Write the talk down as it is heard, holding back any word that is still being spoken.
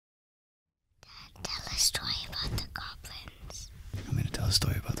story about the goblins. You want me to tell a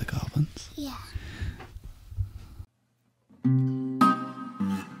story about the goblins? Yeah.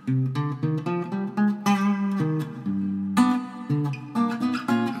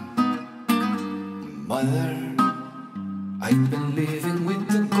 Mother, I've been living with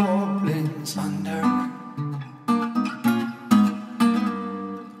the goblins under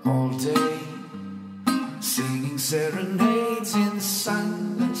all day, singing serenades in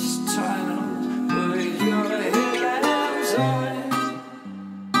sunless tunnels with your hands on.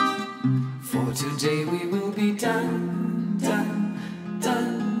 For today we will be done, done,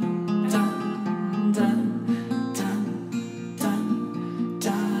 done, done, done.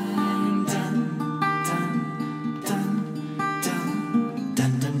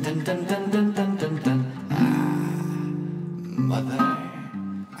 Mother,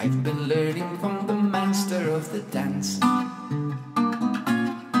 I've been learning from the master of the dance.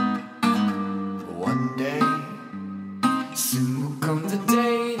 One day, soon will come the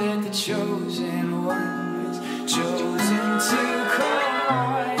day that the chosen one is chosen to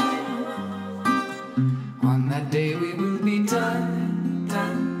come. On that day we will be done,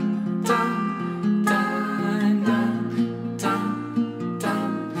 done, done, done, done,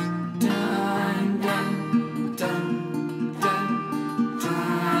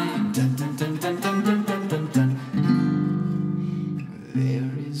 done, done, done, done, done.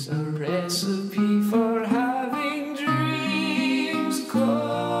 There is a recipe for having dreams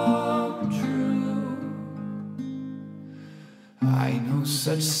come true. I know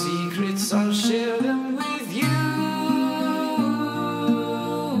such secrets, I'll share them with you.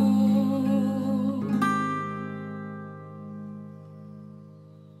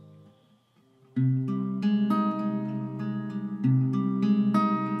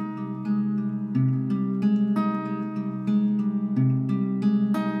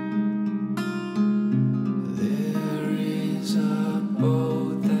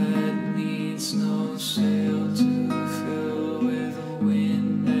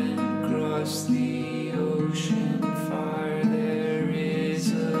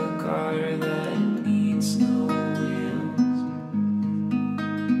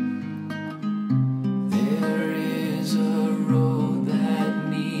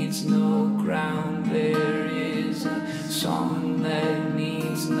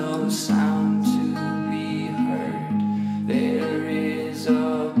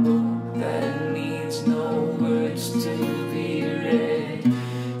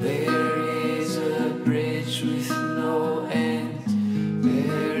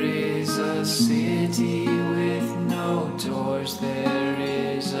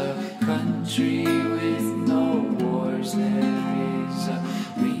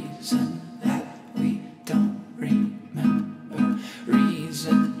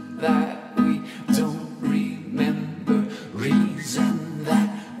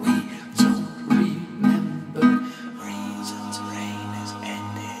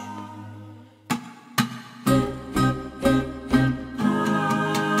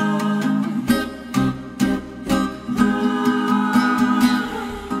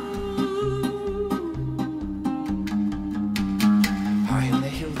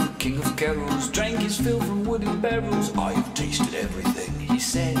 King of Karols drank his fill from wooden barrels. I've tasted everything, he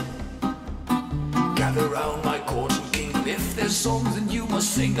said. Gather round my court, king. If there's songs then you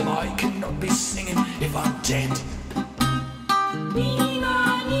must sing them. I cannot be singing if I'm dead.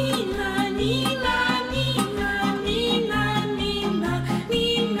 Nina, Nina, Nina, Nina, Nina, Nina, Nina,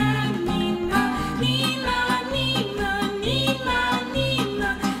 Nina, Nina, Nina, Nina, Nina,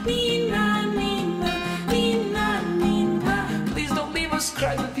 Nina, Nina, Nina. Please don't leave us,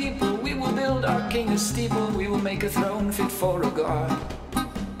 cried the people. We will build our king a steeple. We will make a throne fit for a god.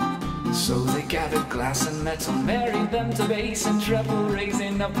 So they gathered glass and metal, married them to bass and treble,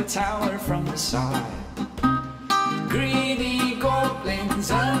 raising up a tower from the sod. Greedy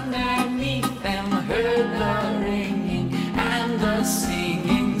goblins underneath them heard the ringing and the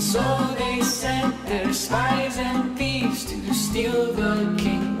singing, so they sent their spies and thieves to steal the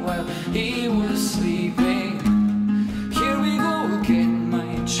king while he was sleeping. Here we go again,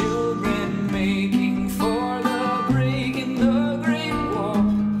 my children, making for the break in the great wall.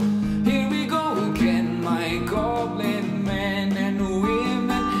 Here we go again, my goblin men and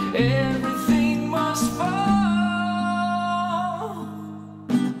women, everything must fall.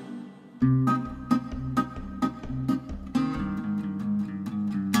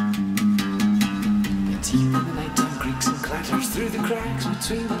 Deep in the nighttime creaks and clatters, through the cracks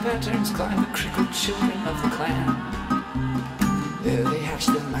between the patterns climb the crippled children of the clan. There they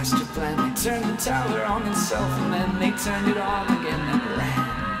hatched their master plan. They turned the tower on itself and then they turned it on again and ran.